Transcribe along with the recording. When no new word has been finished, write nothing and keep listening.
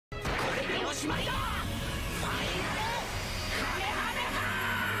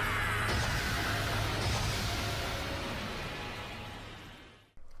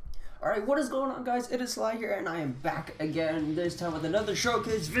Alright, what is going on, guys? It is Sly here, and I am back again, this time with another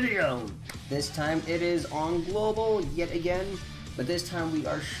showcase video. This time it is on Global, yet again, but this time we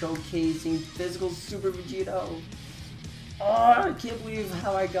are showcasing Physical Super Vegito. Oh, I can't believe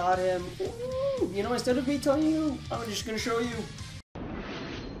how I got him. Ooh, you know, instead of me telling you, I'm just gonna show you.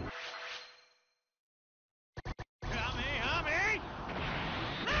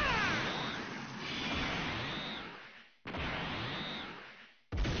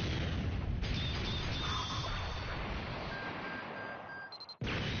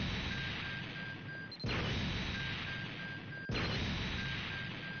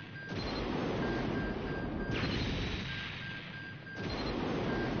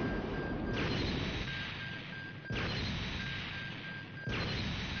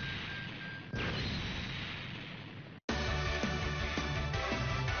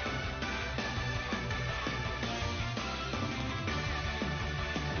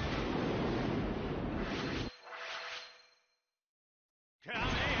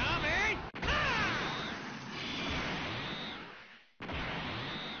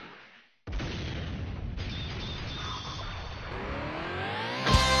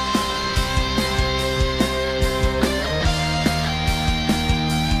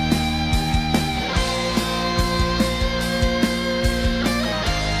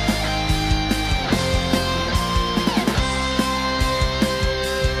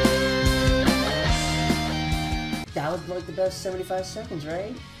 That was like the best 75 seconds,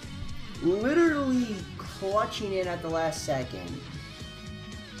 right? Literally clutching it at the last second.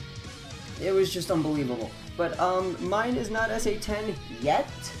 It was just unbelievable. But mine is not SA10 yet.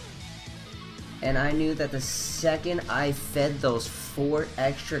 And I knew that the second I fed those 4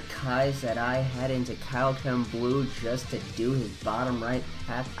 extra Kais that I had into Kaioken Blue just to do his bottom right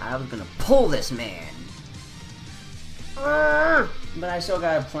path, I was gonna pull this man. But I still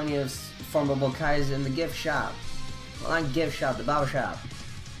got plenty of formidable Kais in the gift shop. Well, not gift shop, the barber shop.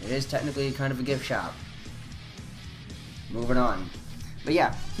 It is technically kind of a gift shop. Moving on. But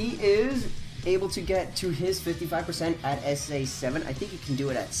yeah, he is able to get to his 55% at SA7. I think he can do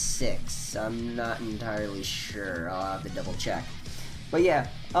it at 6. I'm not entirely sure. I'll have to double check. But yeah,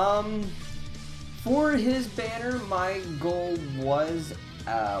 for his banner, my goal was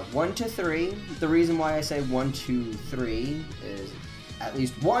 1 to 3. The reason why I say 1 to 3 is at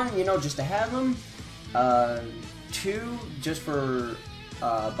least 1, you know, just to have him. 2 just for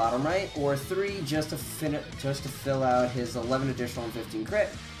bottom right, or 3 just to fill out his 11 additional and 15 crit.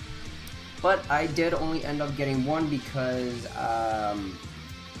 But I did only end up getting 1 because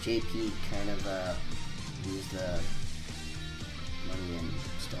JP kind of used the money and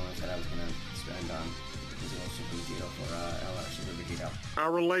stones that I was gonna spend on Physical Super Vegito for LR Super Vegito.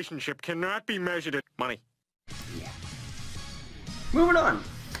 Our relationship cannot be measured in money. Yeah. Moving on.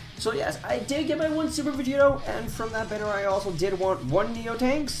 So yes, I did get my 1 Super Vegito, and from that banner I also did want 1 Neo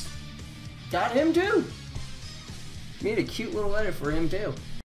Tanks. Got him too. Made a cute little edit for him too.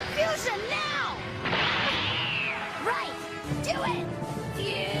 Fusion now! Right, do it!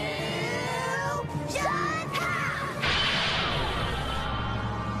 Fusion!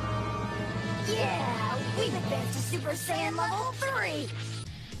 Yeah, we've advanced to Super Saiyan level 3!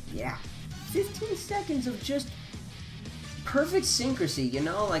 Yeah, 15 seconds of just perfect synchrony, you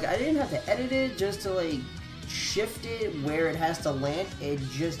know? Like, I didn't have to edit it just to, like, shift it where it has to land. It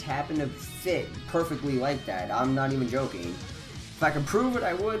just happened to fit perfectly like that. I'm not even joking. If I could prove it,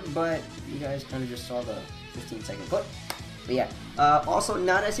 I would, but you guys kind of just saw the 15-second clip. But yeah, also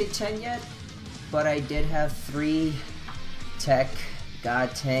not SA10 yet, but I did have 3 Tech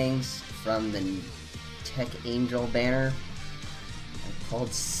God Tanks from the Tech Angel banner. I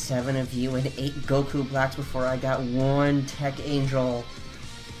pulled 7 of you and 8 Goku Blacks before I got 1 Tech Angel.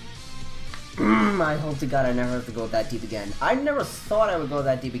 I hope to God I never have to go that deep again. I never thought I would go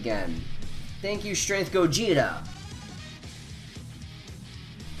that deep again. Thank you, Strength Gogeta.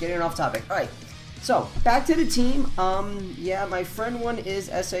 Getting off topic. Alright, so back to the team. Yeah, my friend one is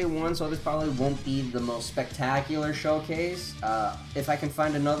SA1, so this probably won't be the most spectacular showcase. If I can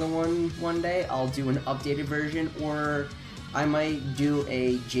find another one day, I'll do an updated version, or I might do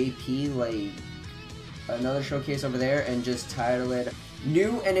a JP, like another showcase over there, and just title it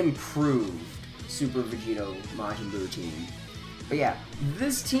New and Improved Super Vegito Majin Buu Team. But yeah,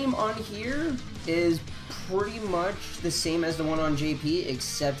 this team on here is pretty much the same as the one on JP,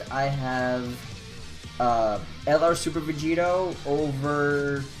 except I have LR Super Vegito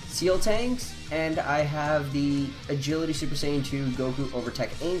over Seal Tanks, and I have the Agility Super Saiyan 2 Goku over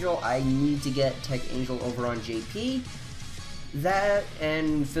Tech Angel. I need to get Tech Angel over on JP. That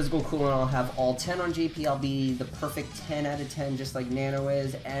and physical coolant, I'll have all 10 on JP. I'll be the perfect 10 out of 10, just like Nano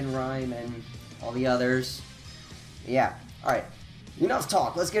is, and Rhyme, and all the others. Yeah, alright. Enough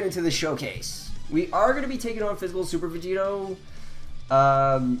talk, let's get into the showcase. We are going to be taking on Physical Super Vegito.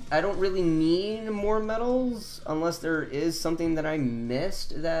 I don't really need more medals, unless there is something that I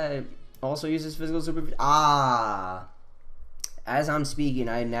missed that also uses Physical Super Vegito. Ah! As I'm speaking,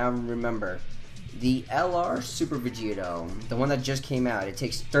 I now remember. The LR Super Vegito, the one that just came out, it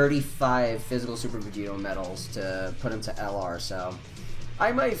takes 35 Physical Super Vegito medals to put him to LR, so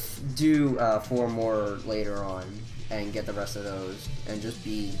I might do 4 more later on and get the rest of those and just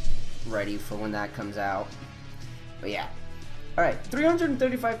be ready for when that comes out. But yeah. Alright,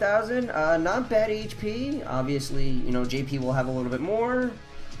 335,000, not bad HP. Obviously, you know, JP will have a little bit more,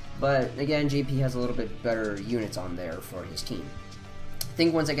 but again, JP has a little bit better units on there for his team. I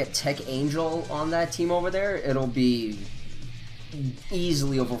think once I get Tech Angel on that team over there, it'll be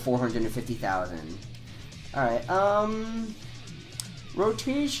easily over 450,000. Alright,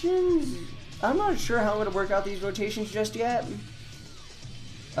 rotations, I'm not sure how I'm going to work out these rotations just yet.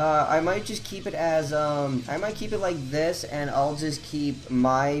 I might just keep it as, I might keep it like this, and I'll just keep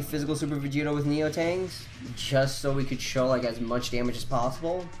my Physical Super Vegito with Neotangs, just so we could show, like, as much damage as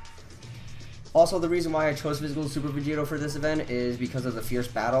possible. Also, the reason why I chose Physical Super Vegito for this event is because of the Fierce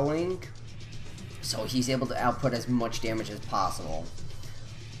Battle Link, so he's able to output as much damage as possible.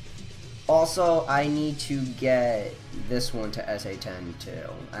 Also, I need to get this one to SA10 too.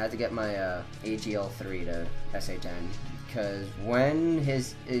 I have to get my AGL3 to SA10, because when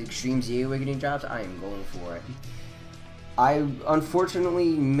his Extreme Z Awakening drops, I am going for it. I unfortunately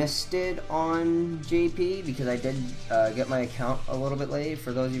missed it on JP because I did get my account a little bit late.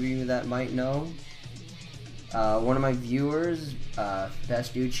 For those of you that might know, one of my viewers,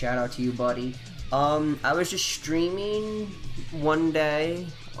 best dude, shout out to you, buddy. I was just streaming one day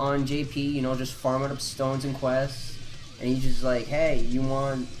on JP, you know, just farming up stones and quests, and he's just like, "Hey, you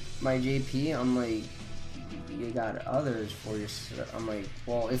want my JP?" I'm like, "You got others for your." I'm like,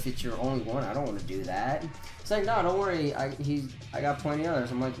 "Well, if it's your only one, I don't want to do that." It's like, "No, don't worry. I got plenty of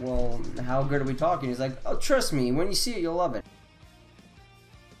others." I'm like, "Well, how good are we talking?" He's like, "Oh, trust me. When you see it, you'll love it."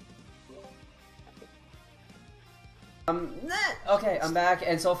 Okay, I'm back,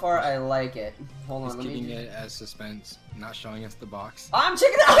 and so far I like it. Hold on, He's let me. keeping it as suspense, not showing us the box. I'm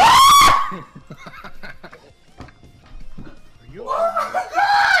checking it out. Oh my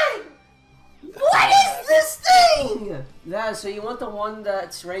god! What is this thing? Yeah, so you want the one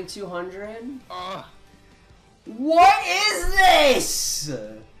that's ranked 200? What is this?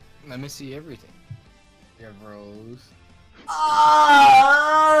 Let me see everything. You have Rose.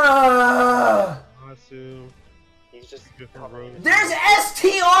 Asu. He's just different Rose. There's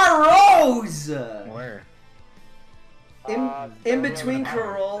STR Rose! Where? In between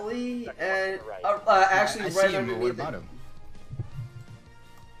Caroli and actually I right see him, but underneath what about it. him?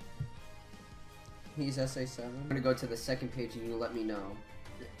 He's SA7. I'm gonna go to the second page and you let me know.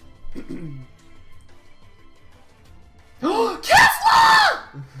 Tesla!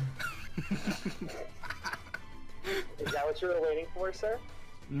 Is that what you were waiting for, sir?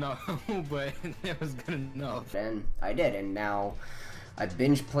 No, but I was gonna know. And I did, and now I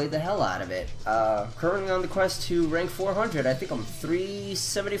binge played the hell out of it. Currently on the quest to rank 400. I think I'm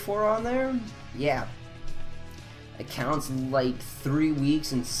 374 on there. Yeah. Account's like 3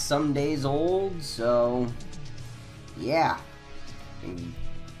 weeks and some days old, so yeah. I'm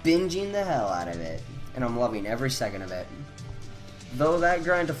binging the hell out of it, and I'm loving every second of it. Though that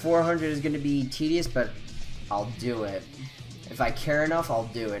grind to 400 is going to be tedious, but I'll do it. If I care enough, I'll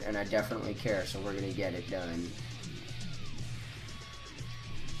do it, and I definitely care, so we're going to get it done.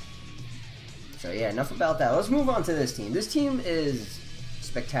 So yeah, enough about that. Let's move on to this team. This team is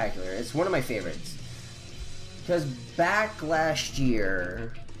spectacular. It's one of my favorites. Because back last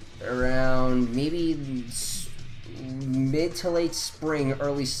year, around maybe mid to late spring,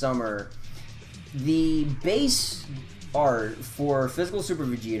 early summer, the base art for Physical Super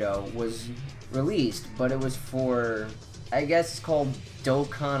Vegito was released, but it was for, I guess it's called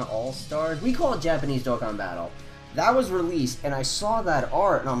Dokkan All-Stars. We call it Japanese Dokkan Battle. That was released, and I saw that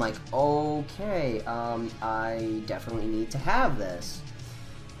art, and I'm like, okay, I definitely need to have this.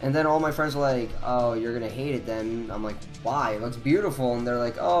 And then all my friends were like, oh, you're gonna hate it then. I'm like, why? It looks beautiful. And they're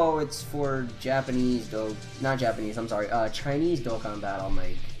like, oh, it's for Chinese Dokkan Battle. I'm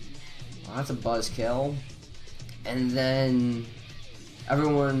like, well, that's a buzzkill. And then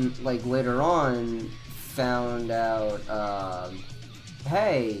everyone, like, later on found out,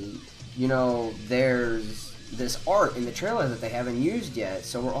 hey, you know, there's this art in the trailer that they haven't used yet.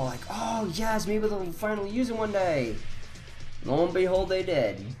 So we're all like, oh, yes, maybe they'll finally use it one day. Lo and behold, they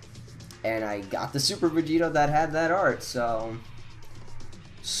did. And I got the Super Vegito that had that art, so...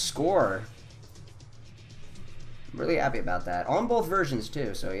 Score. I'm really happy about that. On both versions,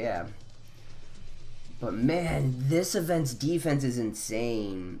 too, so yeah. But man, this event's defense is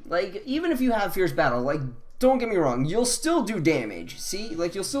insane. Like, even if you have Fierce Battle, like, don't get me wrong, you'll still do damage. See?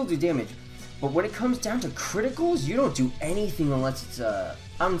 Like, you'll still do damage. But when it comes down to criticals, you don't do anything unless it's,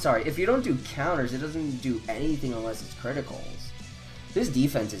 I'm sorry, if you don't do counters, it doesn't do anything unless it's criticals. This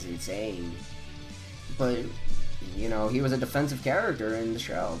defense is insane. But, you know, he was a defensive character in the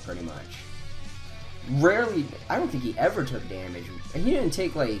show, pretty much. Rarely, I don't think he ever took damage. And he didn't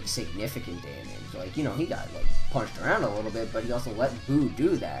take, like, significant damage. Like, you know, he got, like, punched around a little bit, but he also let Buu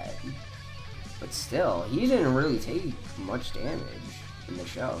do that. But still, he didn't really take much damage in the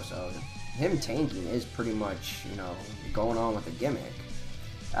show, so him tanking is pretty much, you know, going on with the gimmick.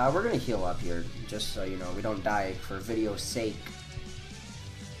 We're gonna heal up here, just so, you know, we don't die for video's sake.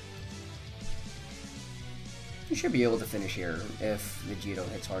 You should be able to finish here if Vegito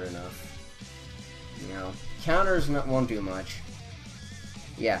hits hard enough. You know, counters won't do much.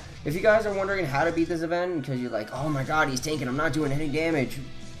 Yeah, if you guys are wondering how to beat this event, because you're like, oh my god, he's tanking, I'm not doing any damage.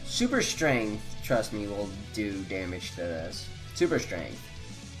 Super Strength, trust me, will do damage to this. Super Strength.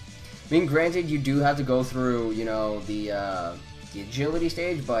 I mean, granted, you do have to go through, you know, the agility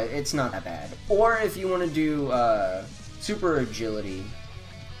stage, but it's not that bad. Or if you want to do Super Agility,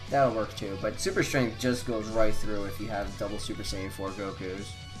 that'll work too. But Super Strength just goes right through if you have double Super Saiyan 4 Gokus.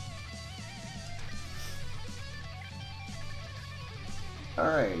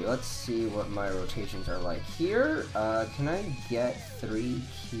 Alright, let's see what my rotations are like here. Can I get 3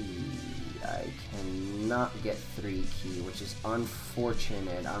 key? I cannot get 3 key, which is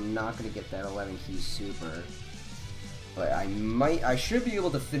unfortunate. I'm not going to get that 11 key super. But I should be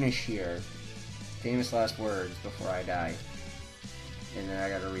able to finish here. Famous last words before I die. And then I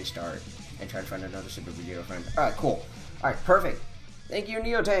gotta restart and try to find another Super Vegito friend. Alright, cool. Alright, perfect. Thank you,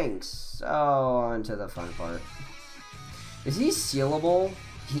 Neotanks. So, on to the fun part. Is he sealable?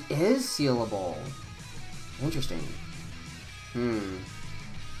 He is sealable. Interesting.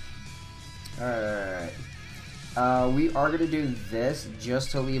 Alright. We are going to do this just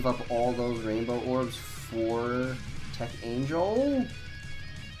to leave up all those rainbow orbs for Tech Angel.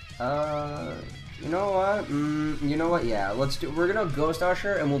 You know what? You know what? Yeah, let's do. We're going to Ghost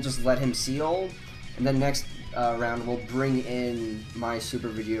Usher and we'll just let him seal. And then next round we'll bring in my Super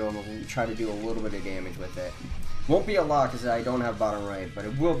Vegito and we'll try to do a little bit of damage with it. Won't be a lot because I don't have bottom right, but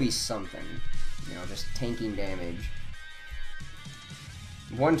it will be something. You know, just tanking damage.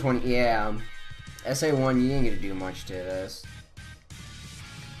 120, yeah. SA1, you ain't gonna do much to this.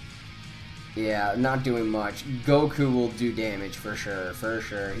 Yeah, not doing much. Goku will do damage for sure, for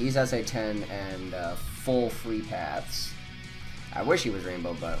sure. He's SA10 and full free paths. I wish he was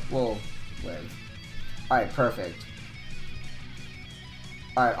Rainbow, but we'll live. Alright, perfect.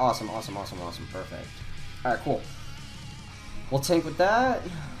 Alright, awesome, awesome, awesome, awesome, perfect. Alright, cool. We'll tank with that,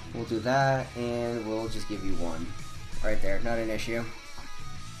 we'll do that, and we'll just give you 1. Right there, not an issue.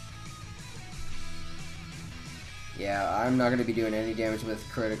 Yeah, I'm not going to be doing any damage with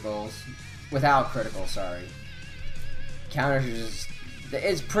criticals. Without criticals, sorry. Counters are just...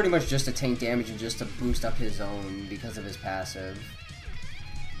 It's pretty much just to tank damage and just to boost up his own because of his passive.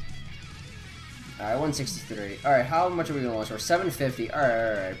 Alright, 163. Alright, how much are we going to launch for? 750.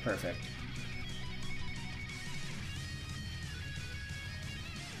 Alright, perfect.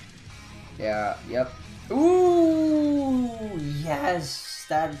 Yeah, yep. Ooh, yes!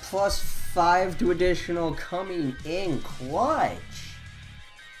 That +5 to additional coming in clutch.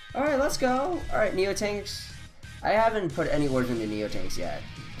 Alright, let's go. Alright, Neotanks. I haven't put any orders into Neotanks yet.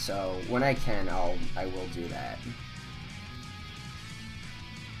 So, when I can, I will do that.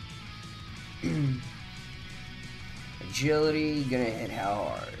 Agility, gonna hit how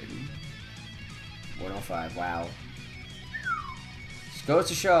hard? 105, wow. Just goes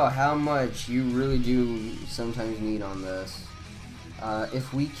to show how much you really do sometimes need on this.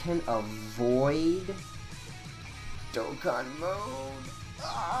 If we can avoid Dokkan mode.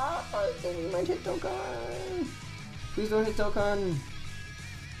 I think we might hit Dokkan. Please don't hit Dokkan.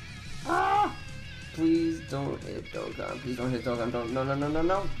 Please don't hit Dokkan. Please don't hit Dokkan. Don't. No, no, no, no,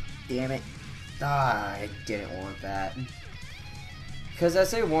 no. Damn it. I didn't want that. Because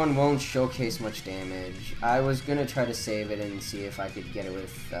SA1 won't showcase much damage. I was gonna try to save it and see if I could get it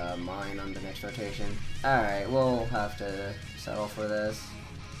with mine on the next rotation. Alright, we'll have to settle for this.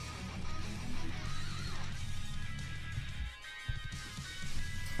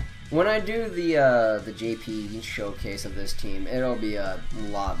 When I do the JP showcase of this team, it'll be a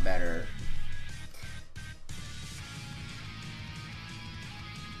lot better.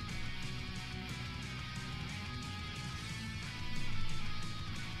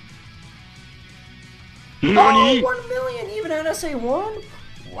 Oh, 1 million even at SA1?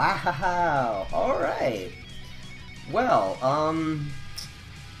 Wow. Alright. Well,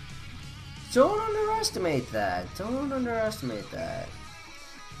 don't underestimate that. Don't underestimate that.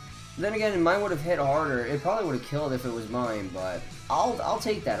 Then again, mine would have hit harder. It probably would have killed if it was mine, but I'll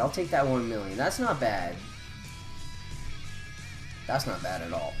take that. I'll take that 1 million. That's not bad. That's not bad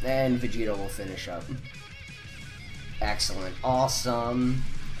at all. And Vegito will finish up. Excellent. Awesome.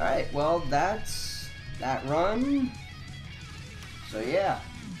 Alright, well, that's that run. So, yeah.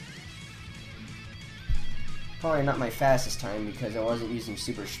 Probably not my fastest time because I wasn't using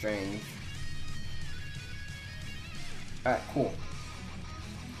super strength. Alright, cool.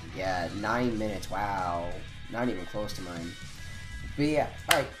 Yeah, 9 minutes. Wow. Not even close to mine. But yeah,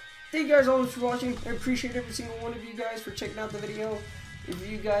 alright. Thank you guys all for watching. I appreciate every single one of you guys for checking out the video. If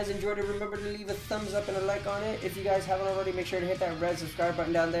you guys enjoyed it, remember to leave a thumbs up and a like on it. If you guys haven't already, make sure to hit that red subscribe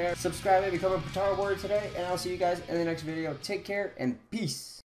button down there. Subscribe and become a Patara warrior today. And I'll see you guys in the next video. Take care and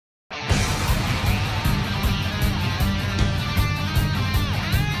peace.